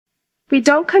We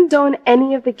don't condone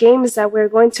any of the games that we're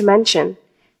going to mention.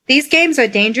 These games are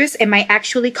dangerous and might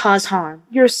actually cause harm.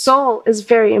 Your soul is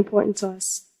very important to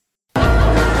us.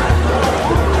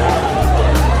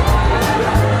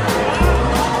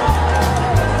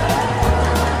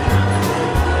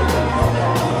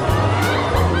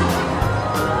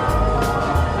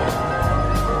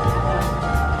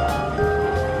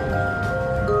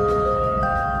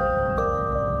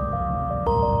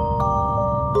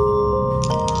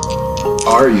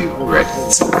 Are you ready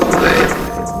to play?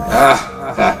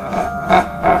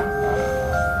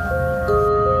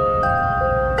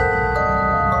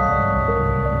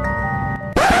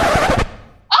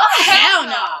 Oh, hell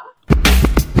no!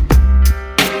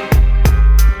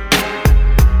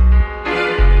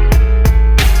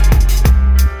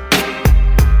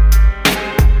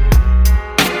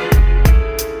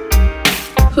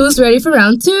 Who's ready for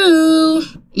round 2?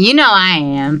 You know I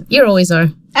am. You always are.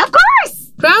 Of course!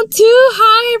 Round 2,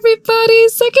 hi everybody,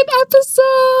 second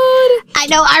episode. I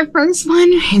know our first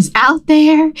one is out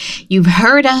there. You've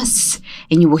heard us,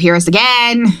 and you will hear us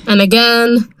again. And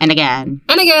again. And again.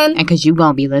 And again. And because you're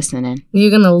going to be listening. You're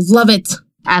going to love it.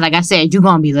 Like I said, you're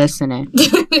going to be listening.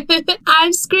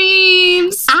 I'm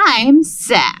Screams. I'm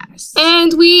Sass.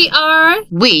 And we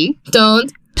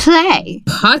don't play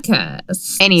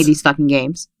podcasts. any of these fucking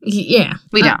games. Yeah.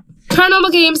 We don't.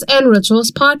 Paranormal Games and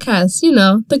Rituals podcast. You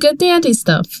know, the good dandy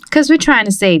stuff. Because we're trying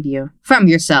to save you from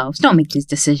yourselves. Don't make these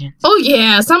decisions. Oh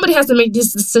yeah, somebody has to make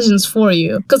these decisions for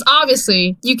you. Because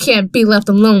obviously, you can't be left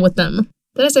alone with them.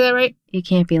 Did I say that right? You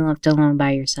can't be left alone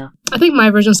by yourself. I think my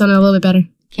version sounded a little bit better.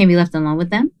 Can't be left alone with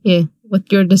them? Yeah, with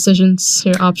your decisions,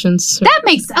 your options. That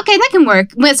makes... Okay, that can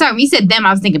work. Sorry, when you said them,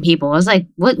 I was thinking people. I was like,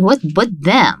 what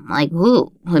them? Like,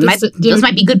 who? Those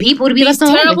might be good people to be left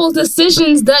alone with. Terrible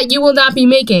decisions that you will not be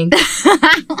making.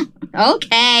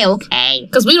 Okay.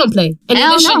 Because we don't play. And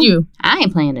neither should you. I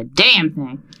ain't playing a damn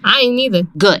thing. I ain't either.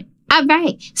 Good. All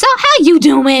right. So how you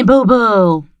doing,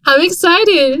 boo-boo? I'm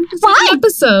excited. It's Why? an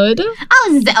episode.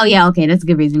 Oh, yeah, okay. That's a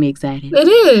good reason to be excited. It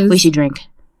is. We should drink.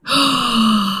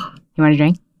 You want to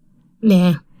drink?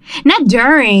 Nah. Not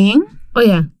during. Oh,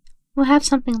 yeah. We'll have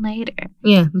something later.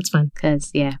 Yeah, that's fine. Because,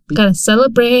 yeah. Gotta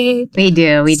celebrate. We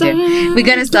do. We're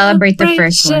going to celebrate the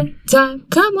first one. Time.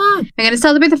 Come on. We're going to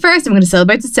celebrate the first, and we're going to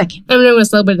celebrate the second. And then we're going to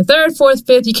celebrate the third, fourth,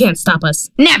 fifth. You can't stop us.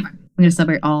 Never. We're going to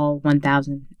celebrate all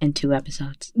 1,002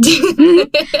 episodes.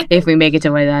 If we make it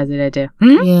to 1,002.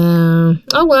 Hmm? Yeah.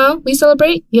 Oh, well. We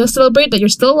celebrate. You'll celebrate that you're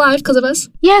still alive because of us.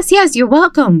 Yes. You're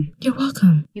welcome. You're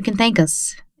welcome. You can thank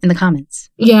us in the comments.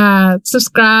 Yeah.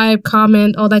 Subscribe,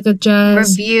 comment, all that good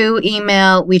jazz. Review,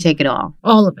 email. We take it all.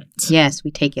 All of it. Yes, we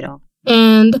take it all.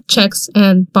 And checks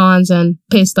and bonds and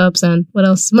pay stubs and what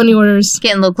else? Money orders.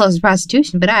 Getting a little closer to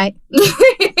prostitution, but all right.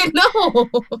 No.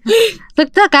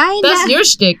 Look, I ain't That's your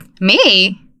shtick.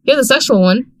 Me? You're the sexual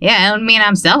one. Yeah, I don't mean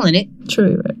I'm selling it.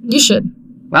 True, right. You should.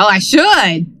 Well, I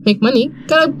should. Make money.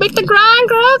 Gotta make the grind,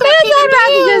 girl. I'd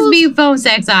rather just be a phone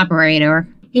sex operator.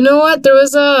 You know what? There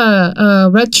was a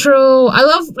retro... I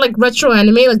love, like, retro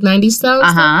anime, like, 90s style.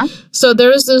 Uh-huh. So there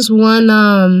was this one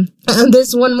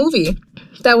movie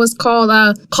that was called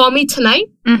Call Me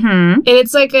Tonight. Mm-hmm. And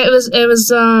it's like, it was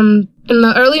in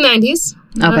the early 90s.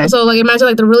 Okay. So, like, imagine,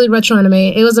 like, the really retro anime.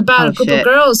 It was about a group of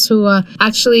girls who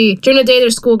actually, during the day, they're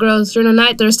schoolgirls. During the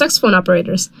night, they're sex phone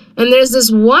operators. And there's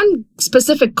this one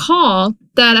specific call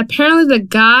that apparently the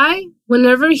guy,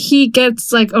 whenever he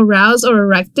gets, like, aroused or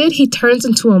erected, he turns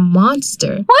into a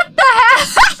monster. What the hell?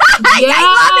 Yeah. I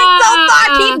love it so far.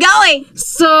 Keep going.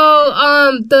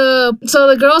 So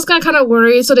the girls got kind of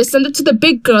worried, so they sent it to the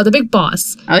big girl, the big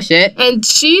boss. Oh, shit. And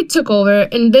she took over,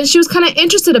 and then she was kind of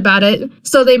interested about it.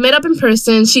 So they met up in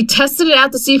person. She tested it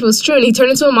out to see if it was true, and he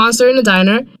turned into a monster in the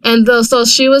diner. And so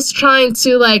she was trying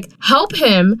to, like, help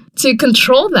him to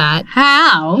control that.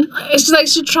 How?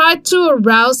 She tried to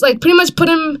arouse, like, pretty much put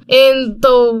him in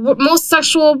the most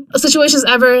sexual situations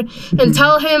ever and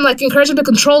tell him, like, encourage him to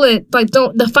control it, like,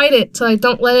 don't fight it, so, like,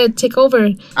 don't let it take over.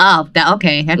 Oh,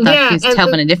 okay. I thought she was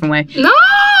helping a different way. No!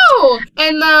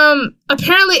 And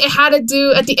apparently it had to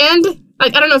do, at the end,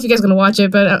 like, I don't know if you guys are going to watch it,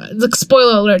 but like,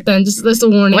 spoiler alert then, just a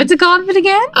warning. What's it called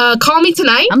again? Call Me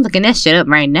Tonight. I'm looking that shit up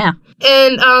right now.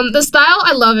 And the style,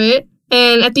 I love it.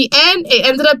 And at the end, it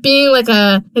ended up being like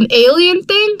an alien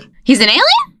thing. He's an alien?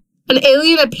 An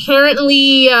alien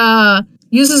apparently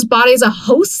uses body as a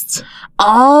host.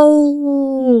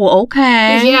 Oh,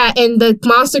 okay. Yeah, and the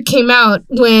monster came out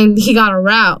when he got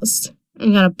aroused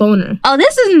and got a boner. Oh,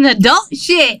 this is an adult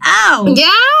shit. Oh.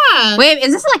 Yeah. Wait,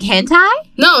 is this like hentai?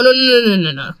 No.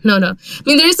 I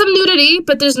mean, there is some nudity,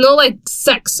 but there's no, like,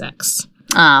 sex.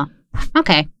 Oh,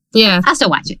 okay. Yeah. I'll still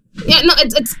watch it. Yeah, no,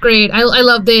 it's great. I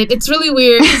loved it. It's really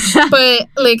weird, but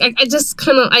like I just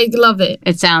kind of I loved it.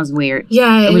 It sounds weird.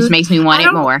 Yeah, which makes me want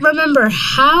it more. I don't remember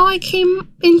how I came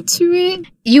into it.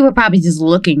 You were probably just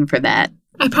looking for that.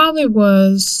 I probably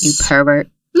was. You pervert.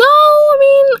 No, I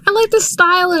mean I like the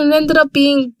style, and it ended up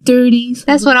being dirty. So.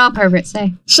 That's what all perverts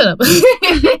say. Shut up.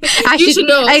 You should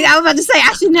know. I was about to say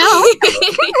I should know.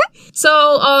 So,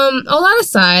 all that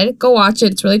aside, go watch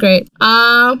it. It's really great.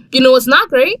 You know what's not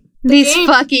great? These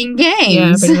fucking games.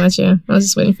 Yeah, pretty much, yeah. I was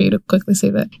just waiting for you to quickly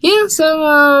say that. Yeah,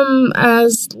 so,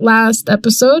 as last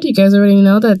episode, you guys already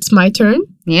know that it's my turn.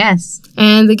 Yes.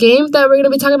 And the game that we're going to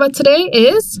be talking about today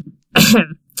is...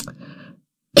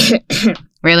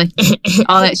 Really?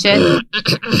 All that shit?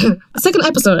 Second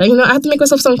episode. I have to make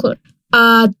myself sound clear.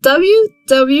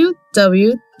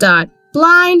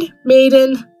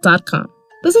 www.blindmaiden.com.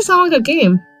 Doesn't sound like a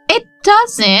game. It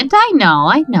doesn't.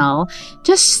 I know.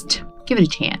 Just... give it a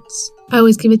chance. I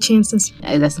always give it chances.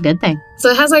 That's a good thing. So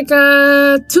it has like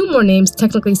 2 more names,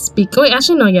 technically speaking. Oh, wait,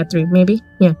 actually, no, yeah, 3, maybe.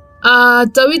 Yeah.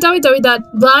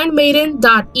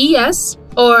 www.blindmaiden.es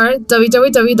or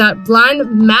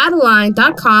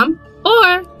www.blindmadeline.com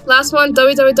or last one,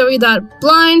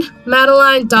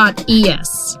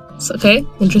 www.blindmadeline.es. So, okay,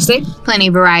 interesting. Plenty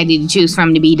of variety to choose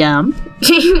from to be dumb.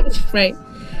 Right.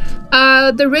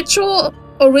 The ritual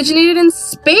originated in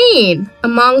Spain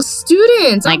among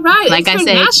students. All right, like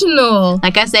international.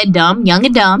 Like I said, dumb, young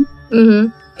and dumb. Mm-hmm.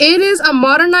 It is a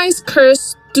modernized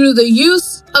curse through the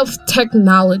use of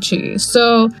technology.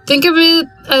 So think of it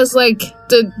as like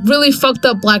the really fucked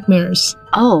up Black Mirrors.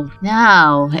 Oh,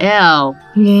 no. Ew.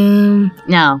 Yeah.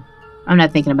 No, I'm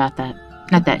not thinking about that.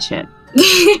 Not that shit.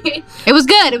 It was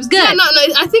good. Yeah, no,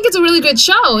 I think it's a really good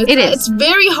show. It is. It's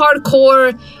very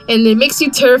hardcore, and it makes you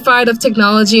terrified of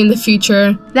technology in the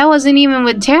future. That wasn't even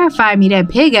what terrified me. That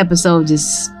pig episode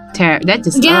just... Yeah,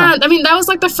 I mean, that was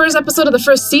like the first episode of the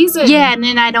first season. Yeah, and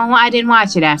then I didn't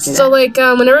watch it after that. So, like,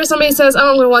 whenever somebody says,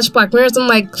 oh, I'm going to watch Black Mirror, I'm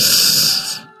like...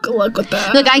 Good luck with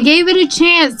that. Look, I gave it a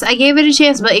chance,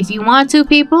 but if you want to,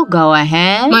 people, go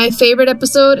ahead. My favorite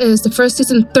episode is the first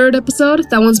season, 3rd episode.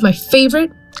 That one's my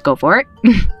favorite. Go for it.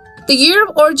 The year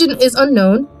of origin is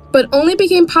unknown, but only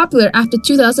became popular after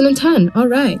 2010. All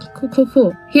right.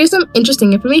 Cool. Here's some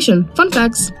interesting information. Fun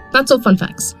facts. Not so fun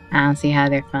facts. I don't see how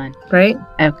they're fun. Right?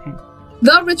 Okay.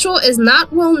 The ritual is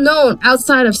not well known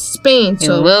outside of Spain.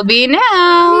 So it will be now.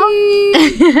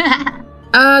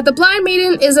 The Blind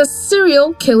Maiden is a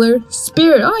serial killer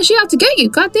spirit. Oh, she out to get you.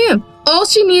 Goddamn. All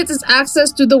she needs is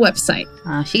access to the website.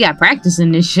 She got practice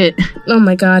in this shit. Oh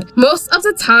my god. Most of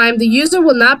the time, the user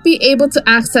will not be able to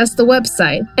access the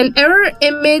website. An error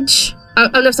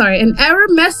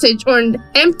message or an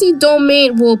empty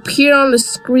domain will appear on the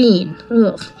screen.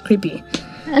 Ugh, creepy.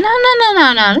 No.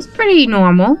 That's pretty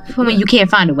normal. I mean, you can't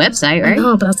find a website, right?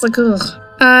 No, but that's like, ugh.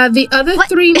 The other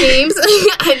 3 names...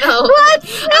 I know. What? I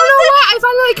don't know why. I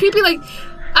find it like creepy, like...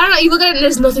 I don't know, you look at it and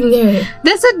there's nothing there.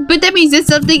 But that means it's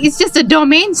something, it's just a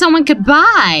domain someone could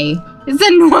buy. It's a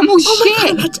normal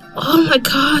shit. Oh my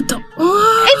god.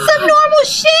 It's a normal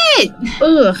shit.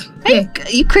 Ugh. Hey,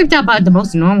 you creeped out about the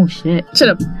most normal shit. Shut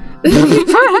up.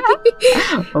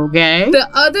 Okay. The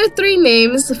other 3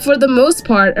 names, for the most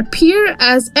part, appear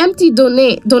as empty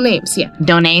domains. Yeah.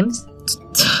 Domains?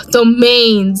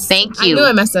 Domains. Thank you. I knew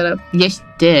I messed that up. Yes, you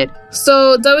did.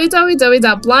 So,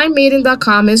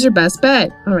 www.blindmaiden.com is your best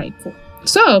bet. All right, cool.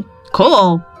 So.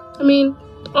 Cool. I mean.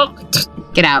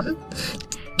 Get out.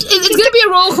 It's going to be a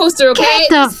roller coaster, okay? Get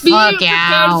the fuck out. Be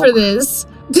prepared for this.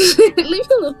 Leave me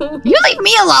alone. You leave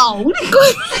me alone.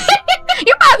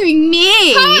 You're bothering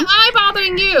me. How am I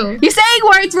bothering you? You're saying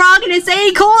words wrong and it's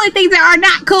saying cool and things that are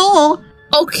not cool.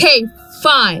 Okay,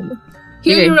 fine.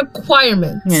 Here are your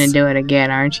requirements. You're gonna do it again,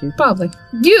 aren't you? Probably.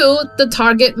 You, the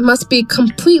target, must be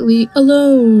completely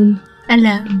alone.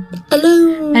 Alone.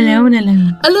 Alone. Alone,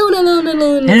 alone. Alone, alone,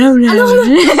 alone. Alone,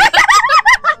 alone.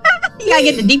 You gotta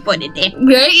get the deep one in there.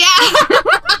 Right? Yeah.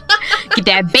 Get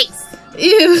that bass.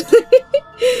 Ew.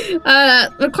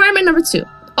 Requirement number 2.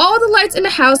 All the lights in the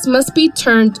house must be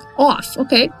turned off.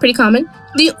 Okay, pretty common.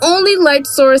 The only light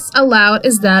source allowed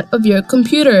is that of your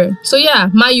computer. So yeah,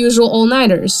 my usual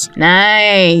all-nighters.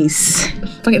 Nice.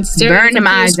 Fucking burn them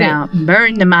eyes out.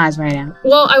 Burn them eyes right out.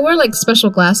 Well, I wear like special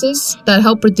glasses that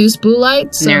help reduce blue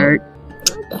light. So... Nerd.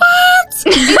 What?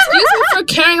 Excuse me for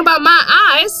caring about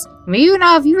my eyes. Well, you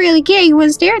know, if you really care, you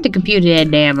wouldn't stare at the computer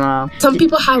that damn long. Some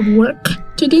people have work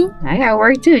to do. I got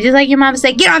work too. Just like your mama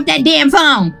said, get off that damn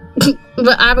phone.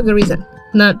 But I have a good reason.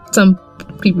 Not some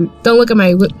people. Don't look at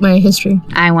my history.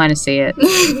 I want to see it.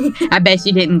 I bet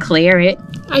you didn't clear it.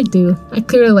 I do. I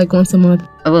clear it like once a month.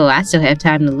 Oh, I still have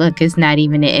time to look. It's not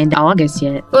even the end of August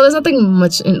yet. Well, there's nothing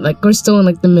much in, like, we're still in,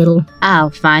 like, the middle.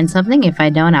 I'll find something. If I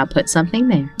don't, I'll put something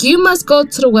there. You must go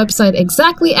to the website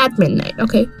exactly at midnight,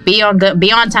 okay? Be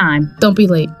on time. Don't be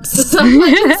late. Some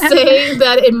legends say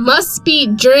that it must be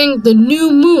during the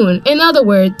new moon. In other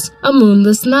words, a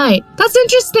moonless night. That's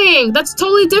interesting. That's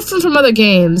totally different from other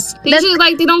games. They usually,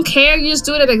 like, they don't care. You just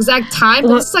do it at the exact time.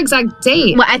 But this is the exact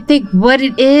date. Well, I think what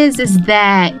it is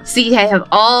that, see, you have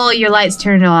all your lights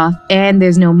turned off and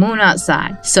there's no moon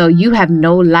outside. So you have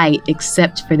no light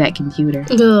except for that computer.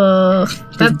 Ugh.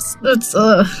 That's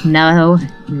No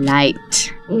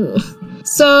light. Ugh.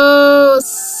 So,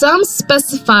 some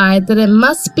specify that it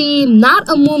must be not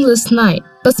a moonless night,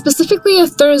 but specifically a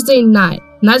Thursday night.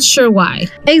 Not sure why.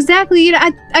 Exactly. You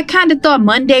know, I kind of thought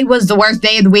Monday was the worst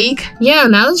day of the week. Yeah,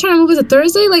 now they're trying to move it to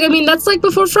Thursday. Like, I mean, that's like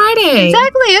before Friday.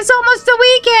 Exactly. It's almost the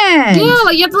weekend. Yeah,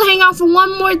 like you have to hang out for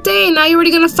one more day. Now you're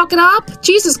already gonna fuck it up?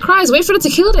 Jesus Christ, wait for the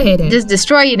tequila to hit it. Just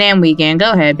destroy your damn weekend.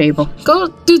 Go ahead, people. Go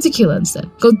do tequila instead.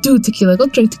 Go do tequila. Go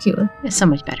drink tequila. It's so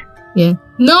much better. Yeah.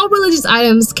 No religious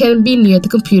items can be near the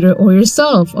computer or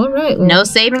yourself. All right. Well, no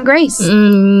saving grace.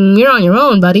 You're on your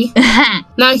own, buddy.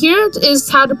 Now, here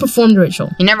is how to perform the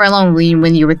ritual. You're never alone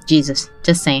when you're with Jesus.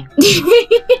 Just saying.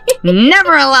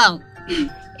 Never alone.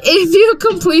 If you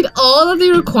complete all of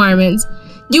the requirements,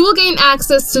 you will gain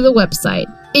access to the website.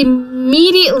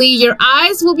 Immediately, your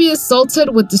eyes will be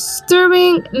assaulted with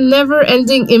disturbing,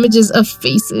 never-ending images of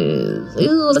faces.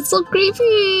 Ew, that's so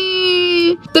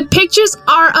creepy. The pictures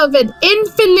are of an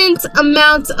infinite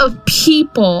amount of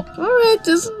people. All right,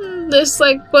 there's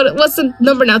like, what's the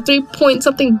number now?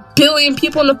 3-point-something billion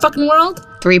people in the fucking world?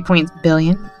 3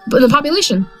 billion. In the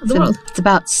population of the world. It's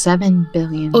about 7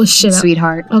 billion. Oh, shit.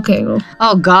 Sweetheart. Okay, well.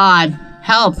 Oh, God.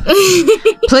 Help.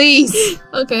 Please.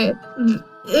 Okay.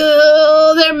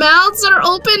 Their mouths are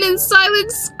open in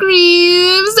silent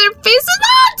screams. Their faces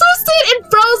are twisted and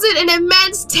frozen in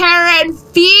immense terror and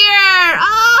fear.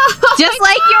 Oh, just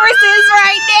like yours is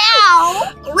right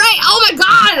now. Right. Oh my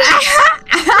God.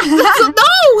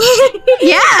 No.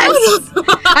 Yes.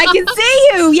 I can see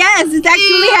you. Yes, it's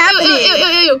actually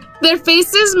happening. Their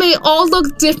faces may all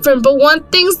look different, but one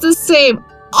thing's the same.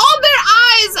 All their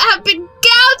eyes have been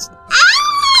gouged.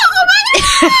 Oh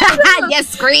my God! Yes,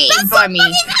 scream that's for me.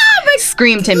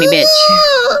 Scream to me, bitch.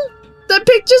 The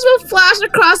pictures will flash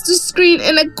across the screen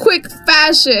in a quick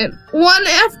fashion, one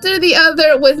after the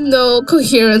other with no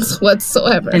coherence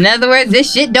whatsoever. In other words,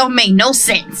 this shit don't make no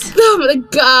sense. Oh my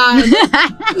God.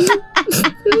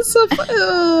 It's so funny.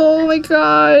 Oh my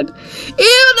God.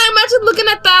 Ew, imagine looking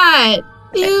at that.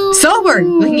 Ew. Sober.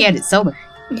 Looking at it sober.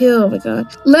 Oh my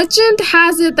God. Legend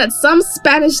has it that some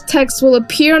Spanish text will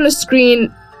appear on the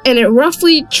screen and it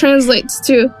roughly translates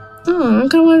to, oh, I'm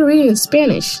gonna want to read it in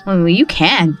Spanish. Well, you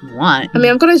can if you want. I mean,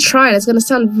 I'm gonna try it. It's gonna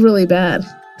sound really bad.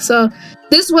 So,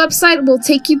 this website will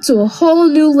take you to a whole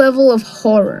new level of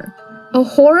horror. A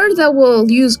horror that will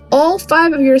use all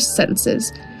 5 of your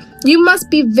senses. You must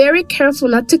be very careful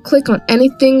not to click on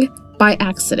anything by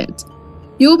accident.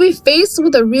 You will be faced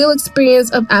with a real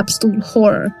experience of absolute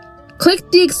horror.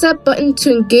 Click the accept button to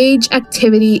engage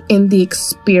activity in the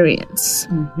experience.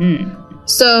 Mm-hmm.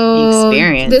 So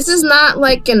this is not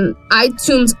like an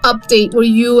iTunes update where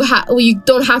you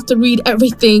don't have to read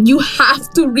everything. You have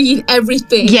to read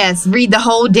everything. Yes, read the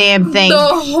whole damn thing. The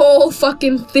whole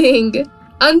fucking thing.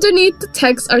 Underneath the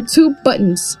text are 2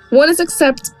 buttons. One is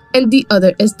accept and the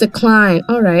other is decline.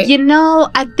 All right. You know,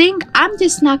 I think I'm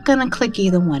just not gonna click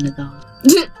either one of those.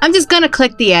 I'm just gonna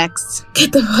click the X.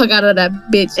 Get the fuck out of that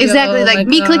bitch. Exactly, like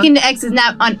me clicking the X is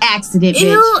not on accident, bitch.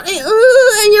 Ew,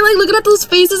 and you're like looking at those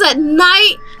faces at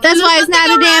night. That's why it's not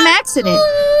a damn accident.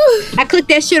 I clicked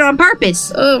that shit on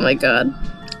purpose. Oh my God.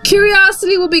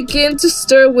 Curiosity will begin to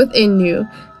stir within you.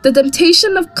 The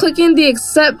temptation of clicking the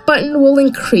accept button will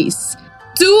increase.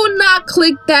 Do not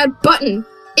click that button.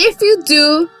 If you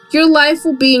do, your life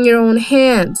will be in your own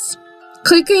hands.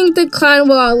 Clicking decline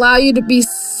will allow you to be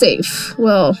safe.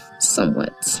 Well,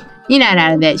 somewhat. You're not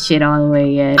out of that shit all the way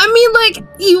yet. I mean, like,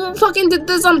 you fucking did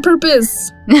this on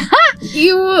purpose.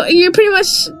 You pretty much...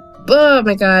 Oh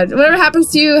my God. Whatever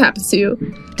happens to you, happens to you.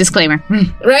 Disclaimer.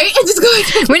 Right? Just go.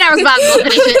 We're not responsible for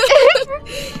this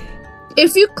shit.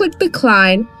 If you click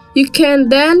decline, you can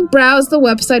then browse the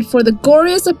website for the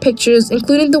goriest of pictures,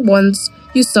 including the ones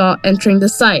you saw entering the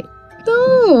site.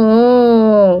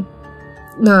 Oh.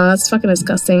 No, that's fucking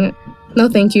disgusting. No,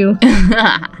 thank you.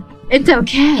 It's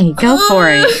okay. Go for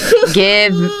it.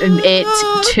 Give it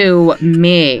to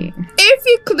me. If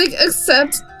you click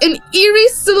accept, an eerie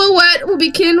silhouette will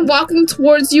begin walking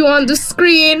towards you on the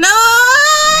screen.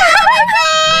 Oh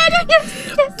my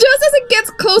God! Just as it gets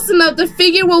close enough, the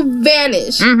figure will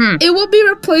vanish. Mm-hmm. It will be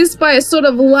replaced by a sort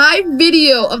of live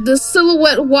video of the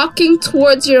silhouette walking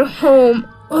towards your home.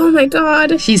 Oh my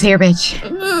god. She's here, bitch.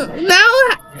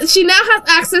 She now has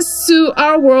access to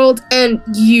our world and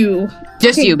you.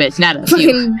 Just you, bitch, not us. You.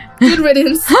 Fucking good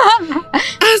riddance.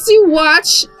 As you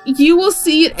watch, you will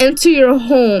see it enter your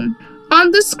home.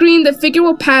 On the screen, the figure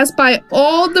will pass by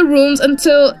all the rooms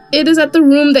until it is at the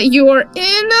room that you are in.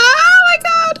 Oh my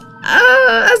god!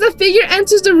 As the figure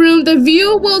enters the room, the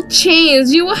view will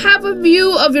change. You will have a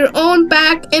view of your own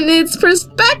back in its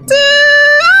perspective.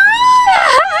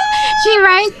 She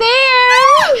right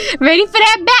there. Ready for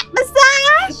that back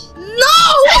massage? No!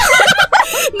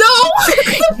 No! What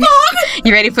the fuck?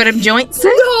 You ready for them joints?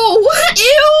 No!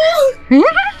 Ew!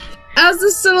 As the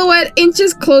silhouette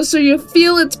inches closer, you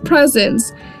feel its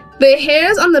presence. The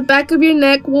hairs on the back of your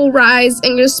neck will rise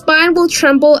and your spine will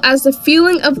tremble as the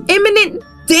feeling of imminent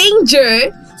danger.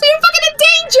 So you're fucking in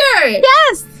danger!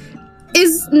 Yes!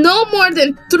 Is no more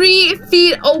than 3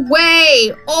 feet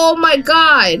away. Oh my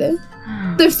god.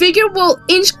 The figure will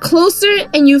inch closer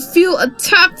and you feel a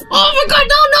tap. Oh my god,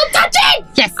 no touching!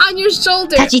 Yes. On your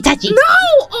shoulder. Touchy.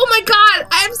 No! Oh my god,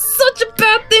 I am such a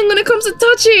bad thing when it comes to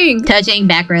touching. Touching,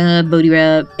 back rub, booty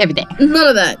rub, everything. None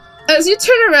of that. As you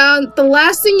turn around, the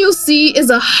last thing you'll see is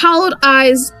a hollowed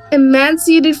eyes,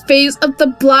 emaciated face of the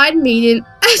blind maiden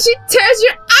as she tears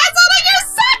your eyes out of your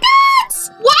sockets!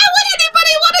 Why would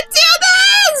anybody want to do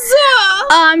this?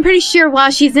 I'm pretty sure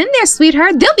while she's in there,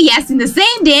 sweetheart, they'll be asking the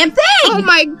same damn thing. Oh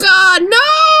my god, no!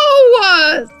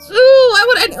 Ooh,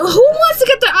 who wants to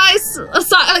get their eyes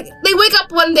like they wake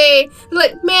up one day, they're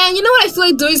like, man, you know what I feel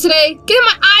like doing today? Getting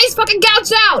my eyes fucking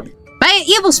gouged out! By an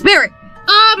evil spirit.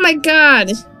 Oh my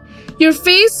god. Your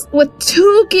face with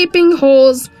 2 gaping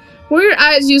holes where your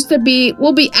eyes used to be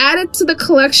will be added to the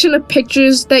collection of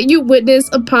pictures that you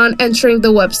witnessed upon entering the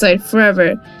website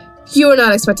forever. You are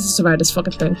not expected to survive this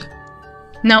fucking thing.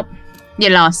 Nope. You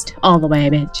lost all the way,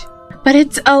 bitch. But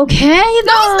it's okay, though.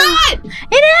 No, it's not!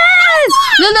 It is!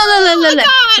 Look.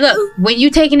 God. Look, when you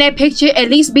taking that picture, at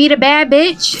least be the bad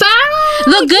bitch. Facts,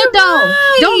 Look good, you're though.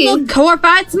 right. Don't look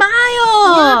horrified. Smile.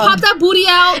 Yeah, pop that booty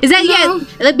out. Is that, you know?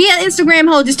 yeah, be an Instagram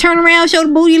hoe. Just turn around, show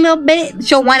the booty a little bit,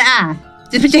 show one eye.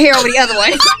 Just put your hair over the other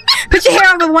one. Put your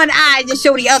hair over one eye, just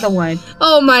show the other one.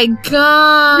 Oh my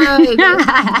god.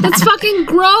 That's fucking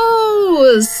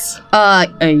gross.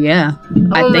 Yeah.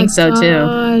 I Oh think my so, too.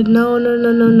 God. No.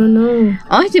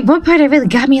 One part that really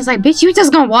got me is like, bitch, you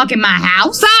just gonna walk in my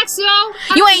house? Facts, yo.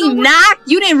 You ain't knocked.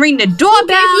 You didn't ring the Who gave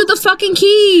doorbell. you the fucking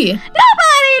key?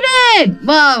 Nobody did.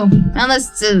 Well,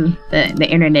 unless the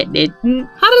internet did.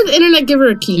 How did the internet give her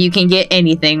a key? You can get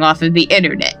anything off of the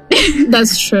internet.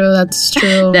 That's true. That's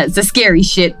the scary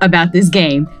shit about this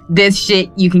game. This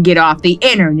shit you can get off the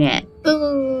internet.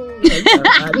 Oh my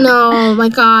god. No, my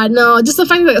god, no. Just the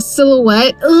fact that a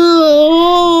silhouette.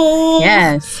 Oh.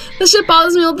 Yes. That shit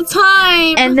bothers me all the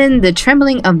time. And then the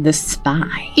trembling of the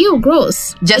spine. Ew,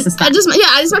 gross. Just the spine. I just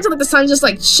meant the spine just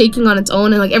like shaking on its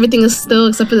own and like everything is still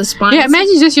except for the spine. Yeah,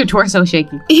 imagine just your torso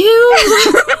shaking. Ew.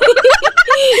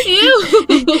 Ew.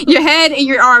 Your head and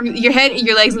your arm, your head and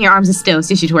your legs and your arms are still. It's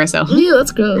just your torso. Ew,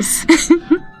 that's gross.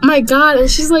 My god, and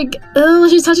she's like, oh,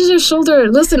 she touches your shoulder.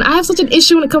 Listen, I have such an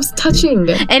issue when it comes to touching.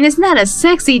 And it's not a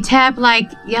sexy tap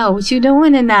like, yo, what you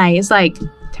doing tonight? It's like,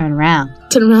 turn around.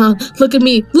 Turn around. Look at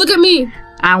me. Look at me.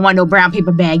 I don't want no brown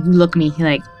paper bag. You look me. You're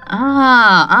like,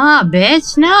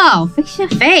 bitch, no. Fix your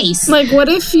face. Like, what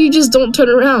if you just don't turn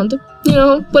around? You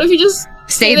know? What if you just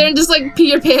stay there and just like pee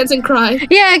your pants and cry?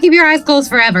 Yeah, keep your eyes closed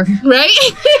forever. Right?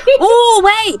 Oh,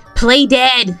 wait. Play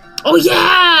dead. Oh,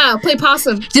 yeah. Play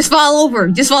possum. Just fall over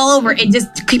and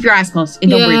just keep your eyes closed and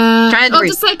don't breathe. Try not to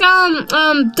breathe. Just like,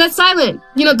 Dead Silent.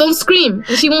 You know, don't scream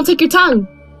and she won't take your tongue.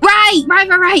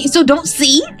 Right. So don't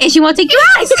see and she won't take your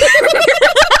eyes.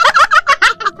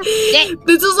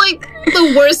 This is like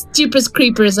the worst Jeepers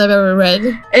Creepers I've ever read.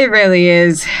 It really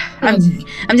is. I'm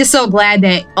just so glad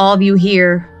that all of you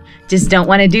here just don't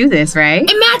want to do this, right?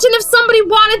 Imagine if somebody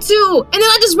wanted to and then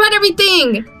I just read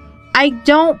everything. I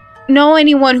don't know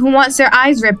anyone who wants their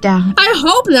eyes ripped out. I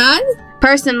hope not.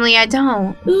 Personally, I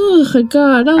don't. Oh my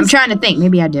god. I'm trying to think.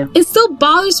 Maybe I do. It still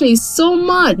bothers me so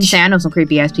much. Say, I know some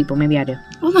creepy ass people. Maybe I do.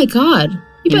 Oh my god.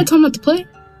 You better tell them not to play.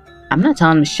 I'm not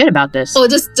telling them shit about this. Oh,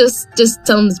 just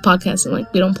tell them this podcast and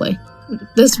like we don't play.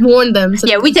 Just warn them. So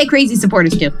yeah, we take crazy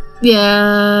supporters too.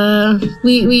 Yeah,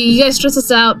 you guys stress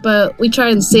us out, but we try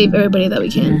and save everybody that we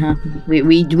can. Uh-huh.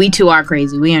 We too are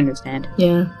crazy. We understand.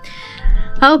 Yeah.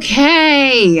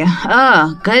 Okay.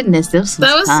 Oh goodness, this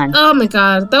was fun. Oh my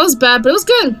god, that was bad, but it was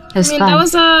good. It was fun. That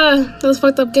was a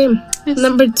fucked up game.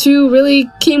 Number 2 really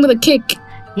came with a kick.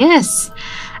 Yes.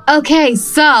 Okay,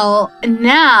 so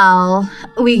now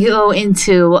we go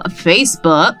into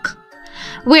Facebook,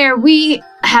 where we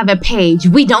have a page,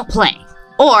 We Don't Play,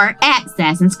 or at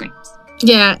Sass and Screams.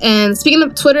 Yeah, and speaking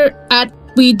of Twitter, at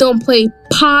We Don't Play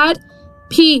Pod,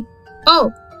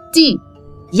 P-O-D.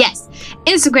 Yes.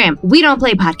 Instagram, We Don't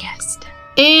Play Podcast.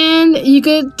 And you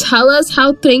could tell us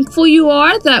how thankful you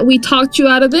are that we talked you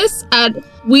out of this at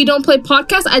We Don't Play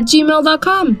Podcast at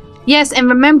gmail.com. Yes, and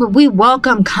remember, we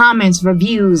welcome comments,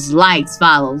 reviews, likes,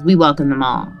 follows. We welcome them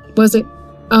all. What is it?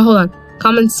 Oh, hold on.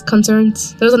 Comments,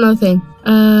 concerns. There's another thing.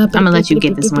 I'm gonna let you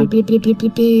get this one.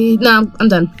 No, I'm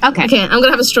done. Okay. Okay, I'm gonna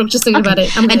have a stroke just thinking about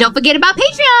it. And don't forget about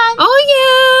Patreon.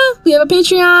 Oh, yeah. We have a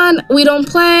Patreon. We Don't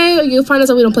Play. You'll find us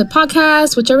at We Don't Play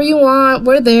Podcast. Whichever you want,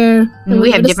 we're there. And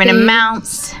we have different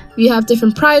amounts. We have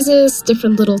different prizes,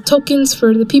 different little tokens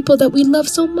for the people that we love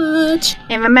so much.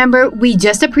 And remember, we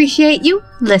just appreciate you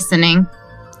listening.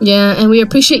 Yeah, and we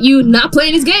appreciate you not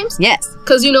playing these games. Yes.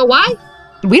 Because you know why?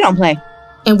 We don't play.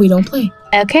 And we don't play.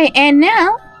 Okay, and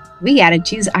now we gotta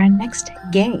choose our next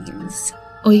games.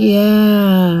 Oh,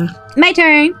 yeah. My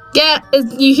turn. Yeah,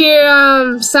 you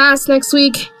hear Sass next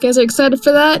week. You guys are excited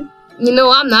for that? You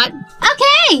know I'm not.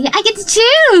 Okay, I get to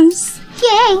choose.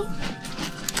 Yay.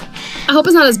 I hope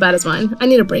it's not as bad as mine. I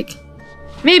need a break.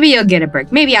 Maybe you'll get a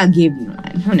break. Maybe I'll give you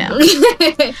one. Who knows?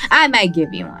 I might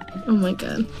give you one. Oh my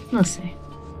god. We'll see.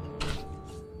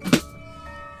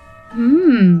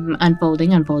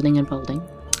 Unfolding.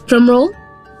 Drum roll.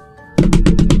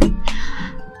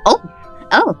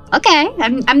 Oh, okay.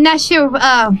 I'm not sure.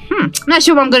 I'm not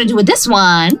sure what I'm gonna do with this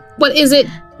one. What is it?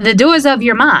 The Doors of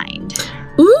Your Mind.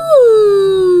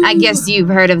 Ooh. I guess you've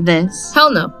heard of this.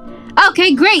 Hell no.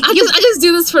 Okay, great. I just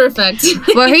do this for effect.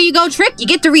 Well, here you go, Trick. You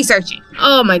get to research it.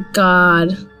 Oh my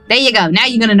god. There you go. Now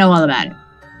you're gonna know all about it.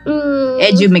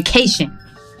 Edumacation.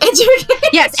 Education.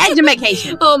 Yes,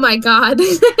 edumacation. Oh my god.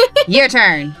 Your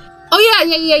turn. Oh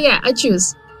yeah. I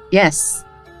choose. Yes,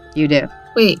 you do.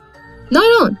 Wait. No, I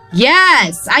don't.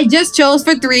 Yes, I just chose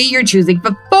for 3. You're choosing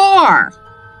for 4.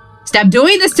 Stop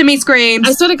doing this to me, Screams.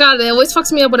 I swear to God, it always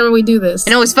fucks me up whenever we do this.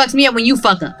 It always fucks me up when you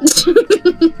fuck up.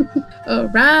 All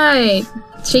right.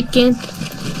 Chicken.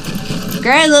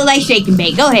 Girl, look like shake and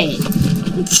bake. Go ahead.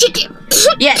 Chicken.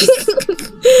 Yes.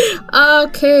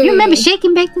 Okay. You remember shake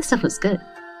and bake? This stuff was good.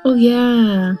 Oh,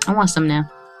 yeah. I want some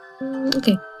now.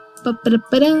 Okay.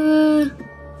 Ba-ba-da-ba-da.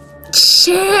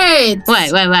 Shit.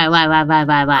 What?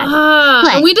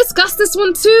 And we discussed this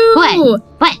one too. What?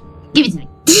 Give it to me.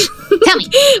 Tell me.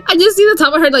 I just see the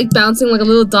top of her like bouncing like a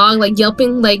little dog, like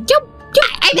yelping, like yelp.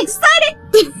 I'm excited.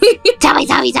 Tell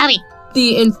me.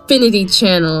 The Infinity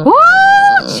Channel. Woo,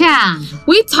 child.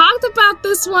 We talked about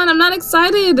this one. I'm not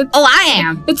excited. I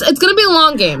am. It's gonna be a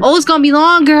long game. Oh, it's gonna be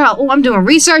long, girl. Oh, I'm doing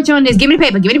research on this. Give me the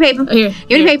paper. Oh, here.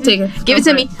 Give me the paper. Take it. Give it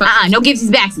to me. No givesies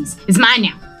backsies. It's mine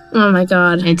now. Oh my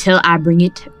god. Until I bring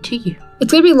it to you. It's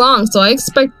gonna be long, so I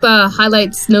expect the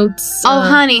highlights, notes. Oh,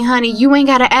 honey, you ain't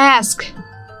gotta ask.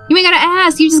 You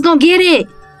just gonna get it.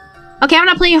 Okay, I'm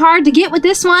not playing hard to get with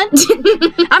this one.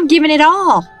 I'm giving it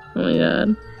all. Oh my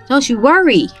god. Don't you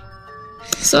worry.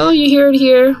 So you hear it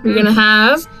here. We're gonna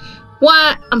have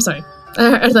what? I'm sorry.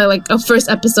 Like a first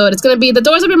episode. It's gonna be The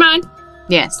Doors of Your Mind.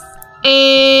 Yes.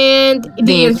 And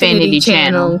the Infinity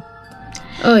Channel.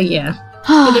 Oh yeah. It's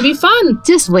gonna be fun.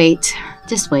 Just wait.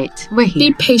 We're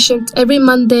here. Be patient. Every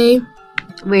Monday.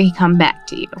 We come back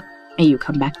to you. And you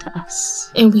come back to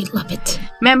us. And we love it.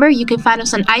 Remember, you can find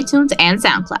us on iTunes and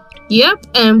SoundCloud. Yep.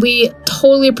 And we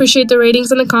totally appreciate the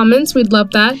ratings and the comments. We'd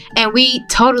love that. And we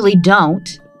totally don't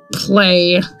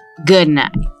play. Good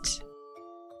night.